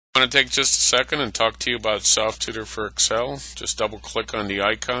I want to take just a second and talk to you about SofTutor for Excel. Just double click on the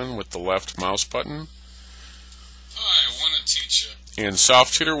icon with the left mouse button. Hi, I want to teach you. And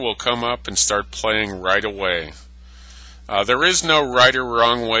SofTutor will come up and start playing right away. There is no right or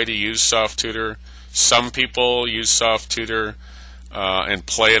wrong way to use SofTutor. Some people use SofTutor and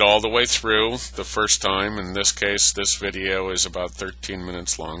play it all the way through the first time. In this case, this video is about 13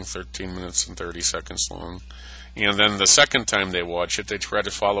 minutes long, 13 minutes and 30 seconds long. And then the second time they watch it, they try to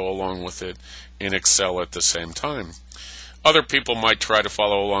follow along with it in Excel at the same time. Other people might try to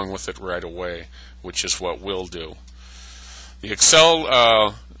follow along with it right away, which is what we'll do. The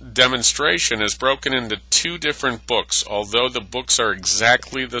Excel demonstration is broken into two different books, although the books are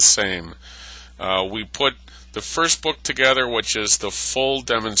exactly the same. We put the first book together, which is the full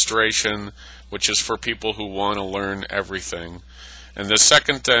demonstration, which is for people who want to learn everything. And the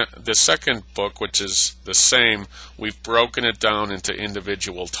second book, which is the same, we've broken it down into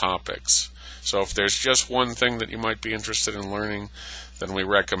individual topics. So if there's just one thing that you might be interested in learning, then we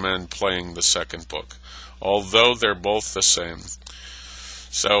recommend playing the second book, although they're both the same.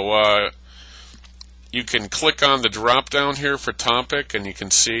 So you can click on the drop down here for topic, and you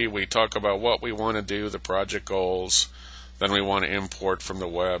can see we talk about what we want to do, the project goals, then we want to import from the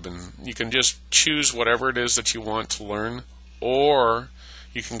web, and you can just choose whatever it is that you want to learn. Or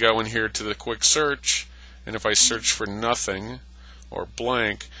you can go in here to the quick search, and if I search for nothing or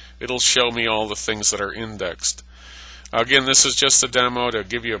blank, it'll show me all the things that are indexed. Again, this is just a demo to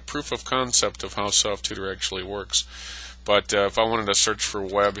give you a proof of concept of how SofTutor actually works. But if I wanted to search for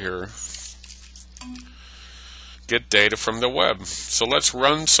web here, get data from the web. So let's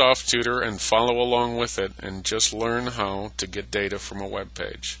run SofTutor and follow along with it and just learn how to get data from a web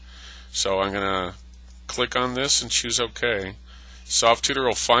page. So I'm going to click on this and choose OK. SofTutor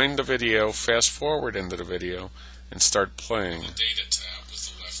will find the video, fast forward into the video, and start playing. The data tab with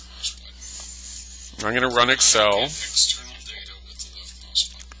the left mouse button. I'm going to run Excel. External data with the left mouse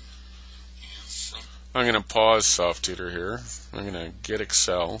button. I'm going to pause SofTutor here. I'm going to get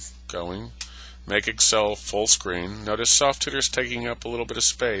Excel going. Make Excel full screen. Notice SofTutor is taking up a little bit of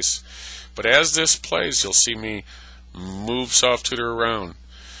space. But as this plays, you'll see me move SofTutor around.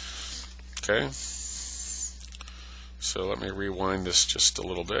 Okay? So let me rewind this just a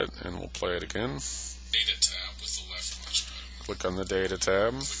little bit, and we'll play it again. Data tab with the left mouse button. Click on the Data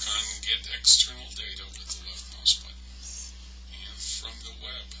tab. Click on Get External Data with the left mouse button. And from the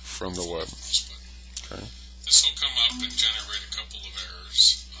web. From the web. Okay. This will come up and generate a couple of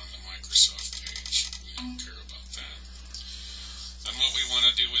errors on the Microsoft page. We don't care about that. Then what we want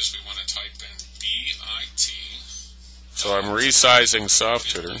to do is we want to type in BIT. So I'm resizing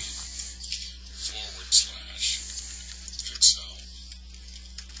SofTutor.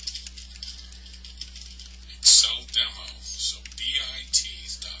 Excel demo, so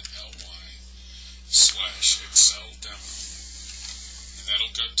bit.ly/Excel demo, and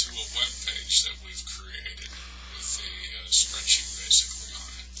that'll go to a web page that we've created with a spreadsheet basically on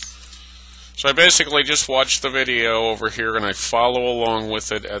it. So I basically just watch the video over here and I follow along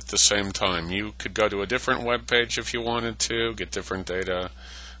with it at the same time. You could go to a different web page if you wanted to, get different data,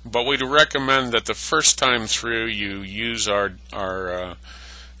 but we'd recommend that the first time through you use our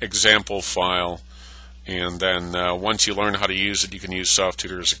example file. And then once you learn how to use it, you can use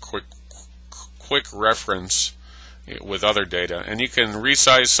SofTutor as a quick reference with other data. And you can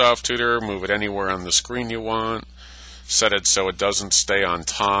resize SofTutor, move it anywhere on the screen you want, set it so it doesn't stay on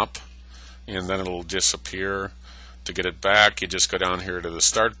top, and then it'll disappear. To get it back, you just go down here to the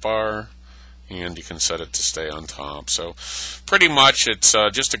start bar, and you can set it to stay on top. So pretty much it's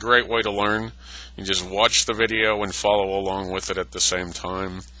just a great way to learn. You just watch the video and follow along with it at the same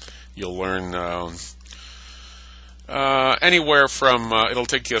time. You'll learn anywhere from, it'll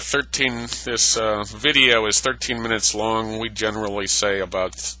take you this video is 13 minutes long. We generally say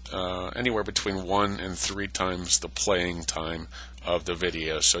about anywhere between 1 and 3 times the playing time of the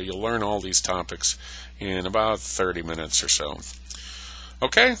video. So you'll learn all these topics in about 30 minutes or so.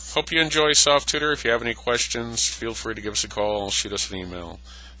 Okay, hope you enjoy SofTutor. If you have any questions, feel free to give us a call, shoot us an email.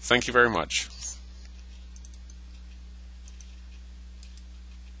 Thank you very much.